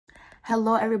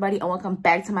Hello everybody and welcome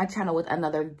back to my channel with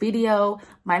another video.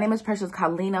 My name is Precious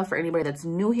Kolleena for anybody that's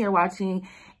new here watching,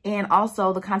 and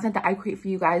also the content that I create for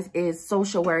you guys is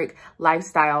social work,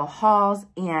 lifestyle hauls,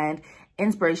 and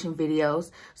inspiration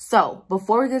videos. So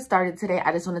before we get started today,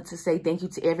 I just wanted to say thank you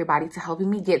to everybody to helping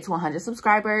me get to 100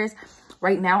 subscribers.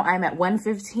 Right now I'm at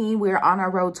 115. We're on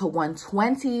our road to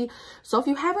 120. So if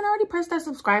you haven't already pressed that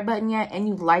subscribe button yet and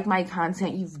you like my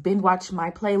content, you've been watching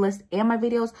my playlist and my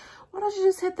videos, why don't you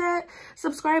just hit that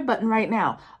subscribe button right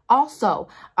now? Also,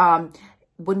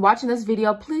 when watching this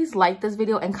video, please like this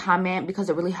video and comment because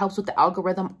it really helps with the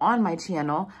algorithm on my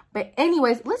channel. But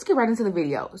anyways, let's get right into the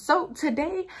video. So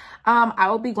today, I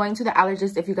will be going to the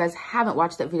allergist. If you guys haven't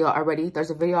watched that video already,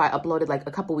 there's a video I uploaded like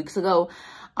a couple weeks ago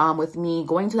with me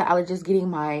going to the allergist, getting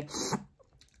my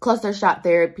cluster shot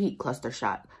therapy,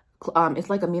 it's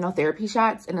like immunotherapy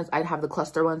shots, and I have the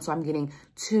cluster one, so I'm getting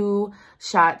 2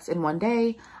 shots in one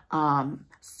day.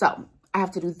 So I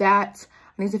have to do that.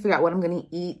 I need to figure out what I'm going to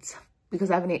eat because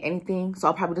I haven't ate anything. So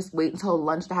I'll probably just wait until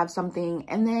lunch to have something.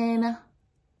 And then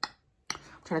I'm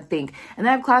trying to think. And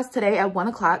then I have class today at 1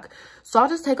 o'clock. So I'll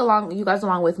just take you guys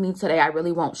along with me today. I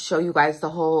really won't show you guys the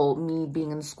whole me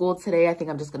being in school today. I think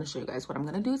I'm just going to show you guys what I'm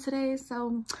going to do today.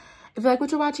 So if you like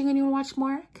what you're watching and you want to watch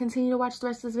more, continue to watch the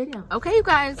rest of this video. Okay, you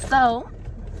guys. So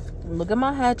look at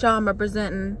my hat, y'all. I'm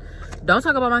representing. Don't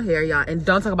talk about my hair, y'all, and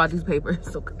don't talk about these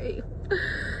papers, okay?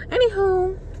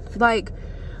 Anywho, like,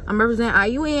 I'm representing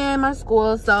IUN, my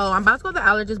school, so I'm about to go to the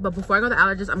allergist, but before I go to the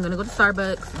allergist, I'm gonna go to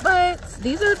Starbucks. But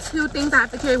these are 2 things I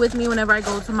have to carry with me whenever I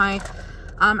go to my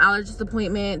allergist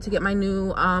appointment to get my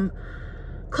new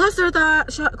cluster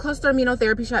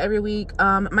immunotherapy shot every week.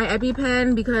 My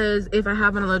EpiPen, because if I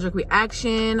have an allergic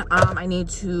reaction, I need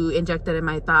to inject it in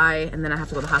my thigh, and then I have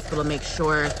to go to the hospital to make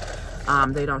sure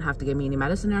they don't have to give me any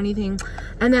medicine or anything.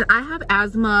 And then I have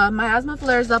asthma. My asthma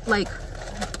flares up like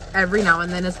every now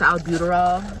and then. It's the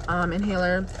albuterol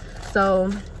inhaler.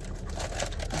 So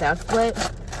that's what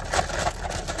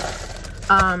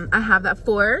I have that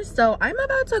for. So I'm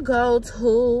about to go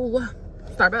to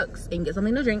Starbucks and get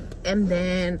something to drink, and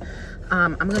then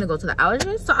I'm gonna go to the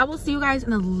allergist. So I will see you guys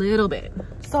in a little bit.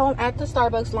 So I'm at the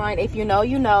Starbucks line. If you know,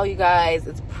 you know, you guys,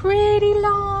 it's pretty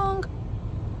long.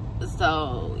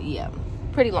 So yeah,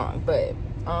 pretty long, but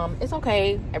it's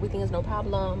okay. Everything is no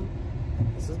problem.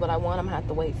 This is what I want. I'm gonna have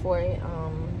to wait for it.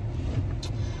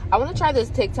 I want to try this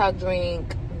TikTok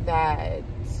drink that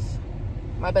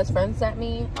my best friend sent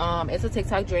me. It's a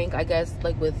TikTok drink, I guess,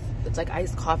 like it's like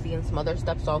iced coffee and some other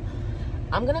stuff. So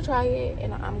I'm gonna try it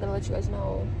and I'm gonna let you guys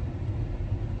know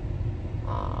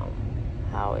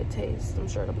how it tastes. I'm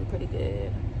sure it'll be pretty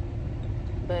good,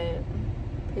 but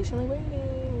patiently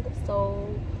waiting. So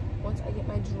once I get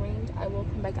my drink, I will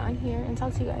come back on here and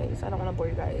talk to you guys. I don't want to bore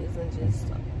you guys and just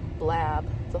blab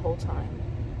the whole time.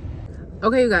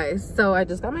 Okay, you guys, so I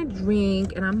just got my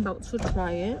drink and I'm about to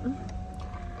try it.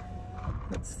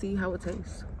 Let's see how it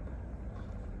tastes.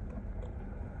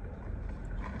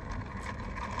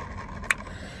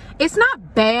 It's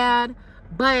not bad,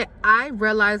 but I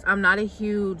realized I'm not a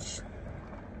huge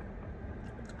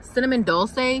cinnamon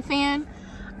dulce fan.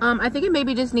 I think it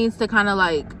maybe just needs to kind of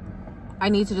like, I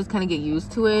need to just kind of get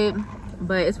used to it,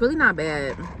 but it's really not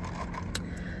bad.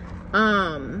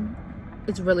 Let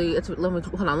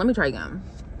me try again.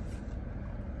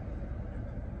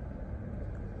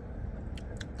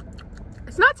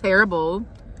 It's not terrible.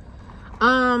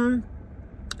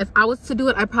 If I was to do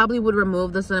it, I probably would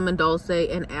remove the cinnamon dulce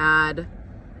and add,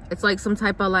 it's like some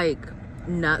type of like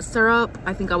nut syrup.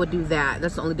 I think I would do that.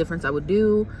 That's the only difference I would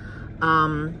do.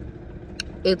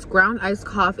 It's ground iced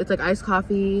coffee. It's like iced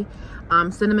coffee,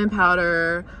 cinnamon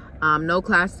powder, no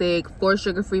classic, 4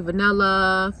 sugar-free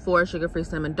vanilla, 4 sugar-free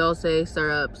cinnamon dulce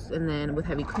syrups, and then with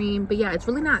heavy cream. But yeah, it's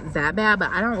really not that bad,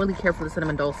 but I don't really care for the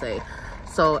cinnamon dulce.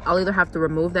 So I'll either have to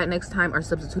remove that next time or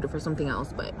substitute it for something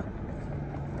else. But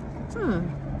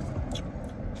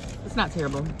it's not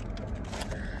terrible.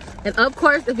 And of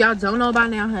course, if y'all don't know by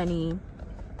now, honey,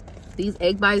 these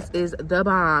egg bites is the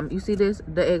bomb. You see this?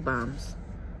 The egg bombs.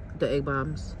 The egg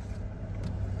bombs.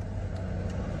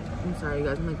 I'm sorry, you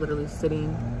guys. I'm like literally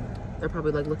sitting. They're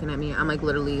probably like looking at me. I'm like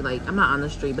literally like, I'm not on the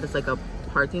street, but it's like a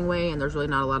parking way and there's really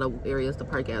not a lot of areas to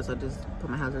park at. So I just put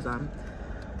my hazards on.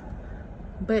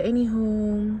 But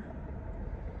anywho,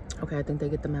 okay, I think they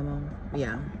get the memo.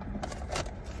 Yeah.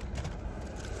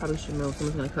 Probably should move.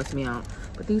 Someone's gonna cuss me out.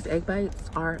 But these egg bites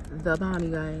are the bomb,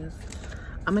 you guys.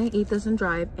 I'm gonna eat this and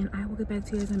drive, and I will get back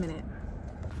to you guys in a minute.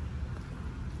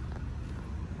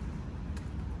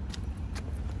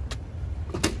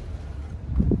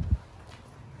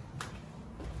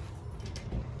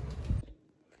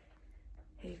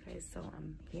 Hey guys, so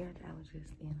I'm here at the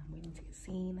allergist and I'm waiting to get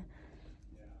seen.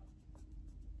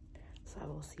 So I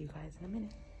will see you guys in a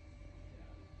minute.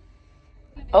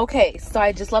 Okay, so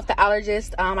I just left the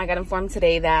allergist. I got informed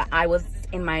today that I'm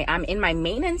in my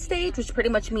maintenance stage, which pretty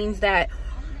much means that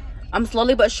I'm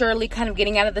slowly but surely kind of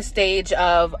getting out of the stage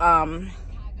of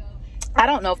I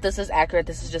don't know if this is accurate,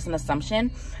 this is just an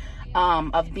assumption,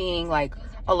 of being like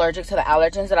allergic to the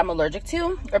allergens that I'm allergic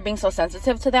to, or being so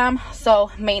sensitive to them.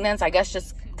 So maintenance, I guess,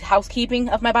 just housekeeping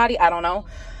of my body, I don't know.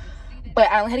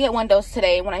 But I only had to get 1 dose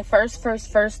today. When I first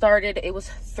started, it was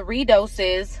 3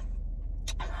 doses,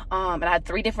 and I had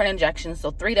 3 different injections,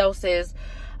 so 3 doses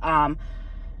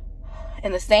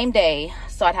in the same day.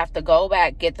 So I'd have to go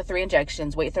back, get the 3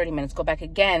 injections, wait 30 minutes, go back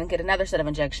again, get another set of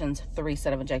injections, 3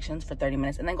 set of injections for 30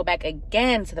 minutes, and then go back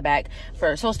again to the back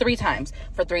for, so it's 3 times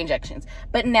for 3 injections.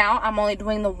 But now I'm only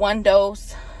doing the 1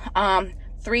 dose,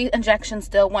 3 injections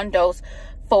still, 1 dose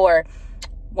for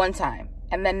 1 time.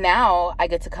 And then now I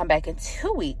get to come back in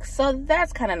 2 weeks. So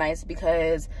that's kind of nice,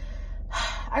 because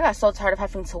I got so tired of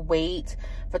having to wait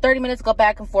for 30 minutes, go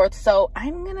back and forth. So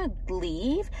I'm gonna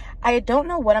leave. I don't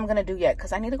know what I'm gonna do yet,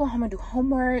 because I need to go home and do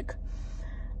homework.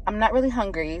 I'm not really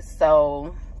hungry,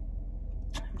 so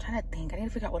I'm trying to think. I need to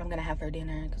figure out what I'm gonna have for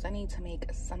dinner, because I need to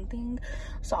make something.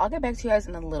 So I'll get back to you guys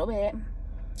in a little bit.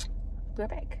 Be right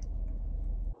back.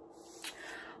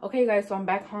 Okay, guys, so I'm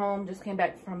back home. Just came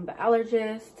back from the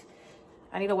allergist.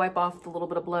 I need to wipe off the little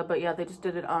bit of blood, but yeah, they just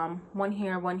did it 1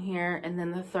 here, and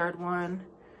then the 3rd one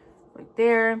right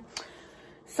there.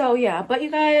 So yeah, but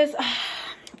you guys,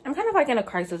 I'm kind of like in a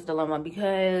crisis dilemma,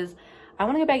 because I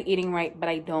want to get back eating right, but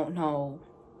I don't know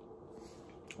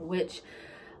which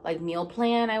like meal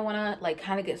plan I want to like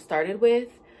kind of get started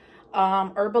with.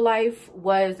 Herbalife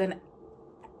was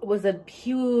a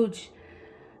huge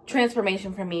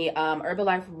transformation for me.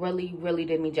 Herbalife really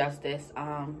did me justice.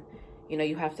 You know,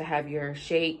 you have to have your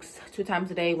shakes 2 times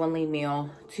a day, 1 lean meal,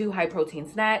 2 high protein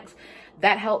snacks.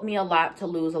 That helped me a lot to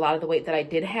lose a lot of the weight that I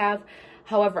did have.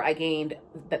 However, I gained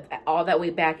all that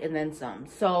weight back and then some.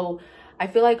 So I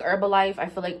feel like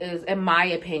Herbalife, is, in my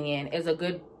opinion, is a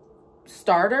good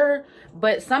starter.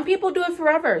 But some people do it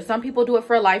forever. Some people do it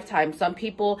for a lifetime. Some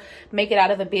people make it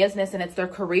out of the business and it's their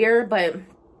career. But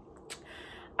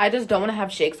I just don't want to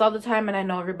have shakes all the time. And I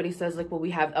know everybody says like, well,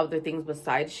 we have other things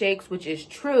besides shakes, which is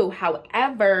true.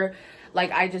 However,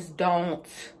 like, I just don't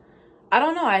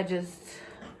know. I just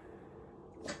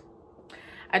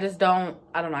don't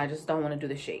want to do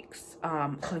the shakes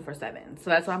 24/7. So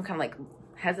that's why I'm kind of like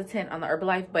hesitant on the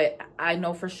Herbalife. But I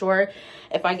know for sure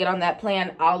if I get on that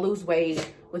plan, I'll lose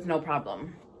weight with no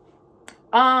problem.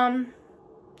 The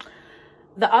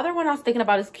other one I was thinking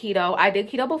about is keto. I did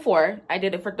keto before. I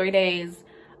did it for 3 days.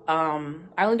 I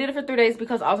only did it for 3 days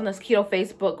because I was in this keto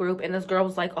Facebook group, and this girl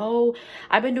was like, oh,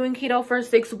 I've been doing keto for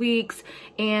 6 weeks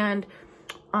and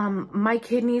my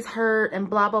kidneys hurt and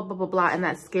blah blah blah blah blah, and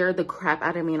that scared the crap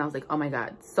out of me. And I was like, oh my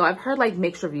god. So I've heard like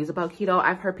mixed reviews about keto.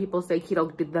 I've heard people say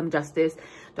keto did them justice.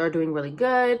 They're doing really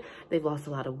good. They've lost a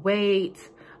lot of weight.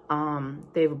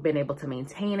 They've been able to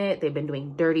maintain it. They've been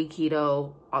doing dirty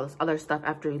keto, all this other stuff.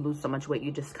 After you lose so much weight,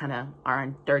 you just kind of are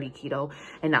on dirty keto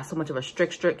and not so much of a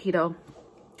strict keto.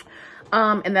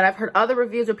 And then I've heard other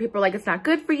reviews where people are like, it's not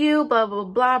good for you, blah blah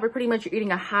blah, but pretty much you're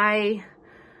eating a high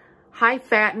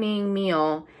fattening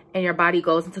meal and your body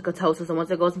goes into ketosis. And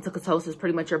once it goes into ketosis,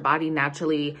 pretty much your body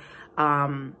naturally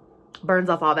burns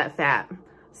off all that fat.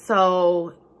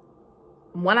 So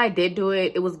when I did do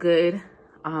it, it was good.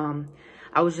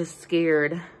 I was just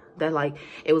scared that like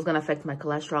it was gonna affect my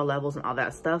cholesterol levels and all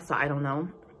that stuff. So I don't know.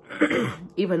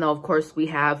 Even though of course we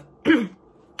have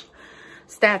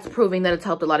stats proving that it's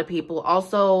helped a lot of people.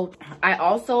 Also, I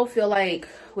also feel like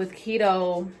with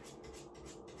keto,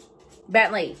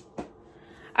 Bentley,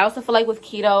 I also feel like with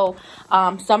keto,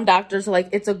 some doctors are like,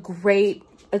 it's a great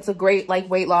like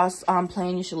weight loss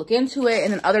plan, you should look into it.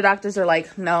 And then other doctors are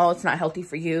like, no, it's not healthy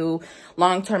for you.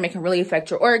 Long term, it can really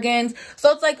affect your organs.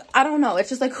 So it's like, I don't know. It's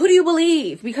just like, who do you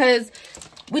believe? Because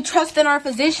we trust in our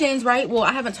physicians, right? Well,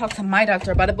 I haven't talked to my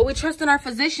doctor about it, but we trust in our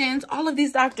physicians, all of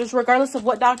these doctors, regardless of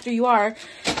what doctor you are.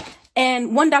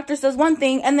 And one doctor says one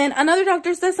thing and then another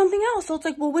doctor says something else. So it's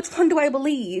like, well, which one do I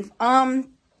believe?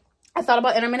 I thought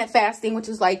about intermittent fasting, which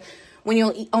is like when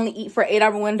you only eat for an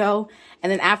 8-hour window.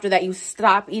 And then after that, you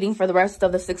stop eating for the rest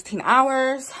of the 16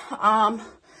 hours. But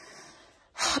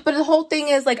the whole thing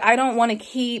is like, I don't want to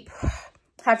keep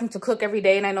having to cook every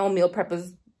day. And I know meal prep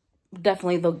is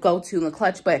definitely the go-to in the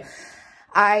clutch, but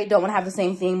I don't want to have the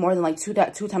same thing more than like two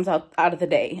times out of the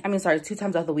day. I mean, sorry, 2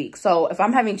 times out of the week. So if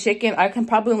I'm having chicken, I can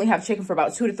probably only have chicken for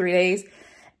about 2 to 3 days.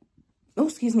 Oh,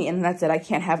 excuse me. And that's it. I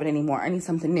can't have it anymore. I need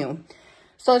something new.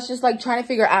 So it's just like trying to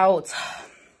figure out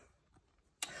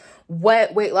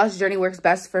what weight loss journey works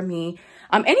best for me.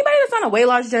 Anybody that's on a weight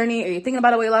loss journey, or you're thinking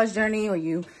about a weight loss journey, or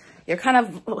you're kind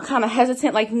of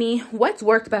hesitant like me, what's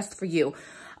worked best for you?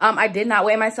 I did not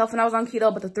weigh myself when I was on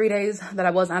keto, but the 3 days that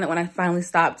I was on it, when I finally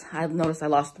stopped, I noticed I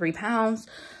lost 3 pounds.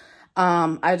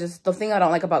 The thing I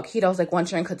don't like about keto is, like,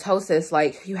 once you're in ketosis,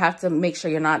 like, you have to make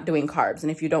sure you're not doing carbs. And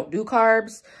if you don't do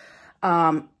carbs,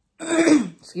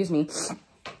 excuse me,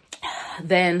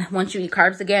 then once you eat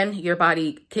carbs again, your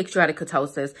body kicks you out of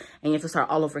ketosis and you have to start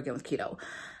all over again with keto.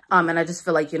 And I just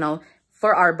feel like, you know,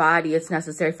 for our body, it's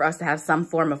necessary for us to have some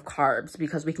form of carbs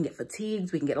because we can get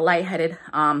fatigued, we can get lightheaded.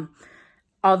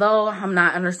 Although I'm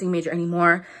not a nursing major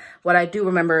anymore, what I do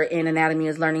remember in anatomy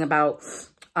is learning about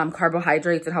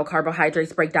carbohydrates and how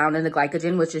carbohydrates break down into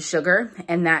glycogen, which is sugar,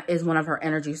 and that is one of our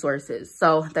energy sources.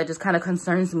 So that just kind of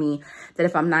concerns me that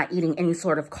if I'm not eating any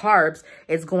sort of carbs,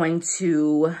 it's going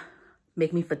to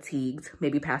make me fatigued,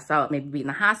 maybe pass out, maybe be in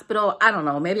the hospital. I don't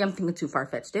know. Maybe I'm thinking too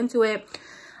far-fetched into it.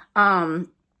 But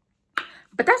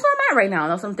that's where I'm at right now.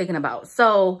 That's what I'm thinking about.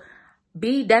 So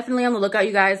be definitely on the lookout,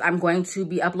 you guys. I'm going to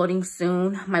be uploading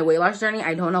soon my weight loss journey.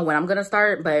 I don't know when I'm going to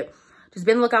start, but just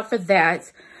be on the lookout for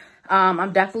that.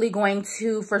 I'm definitely going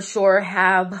to, for sure,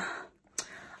 have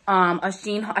a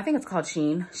Shein, I think it's called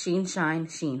Shein,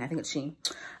 I think it's Shein,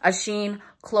 a Shein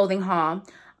clothing haul.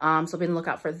 So be on the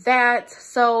lookout for that.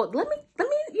 So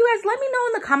you guys, let me know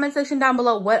in the comment section down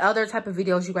below what other type of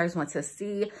videos you guys want to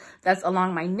see that's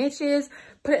along my niches.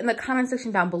 Put it in the comment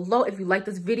section down below. If you like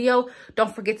this video,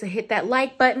 don't forget to hit that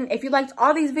like button. If you liked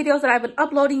all these videos that I've been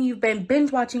uploading, you've been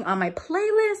binge watching on my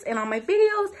playlist and on my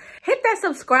videos, hit that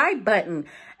subscribe button.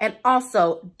 And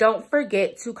also, don't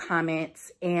forget to comment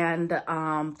and turn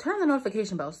on the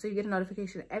notification bell so you get a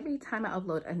notification every time I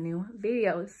upload a new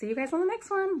video. See you guys on the next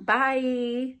one.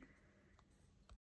 Bye.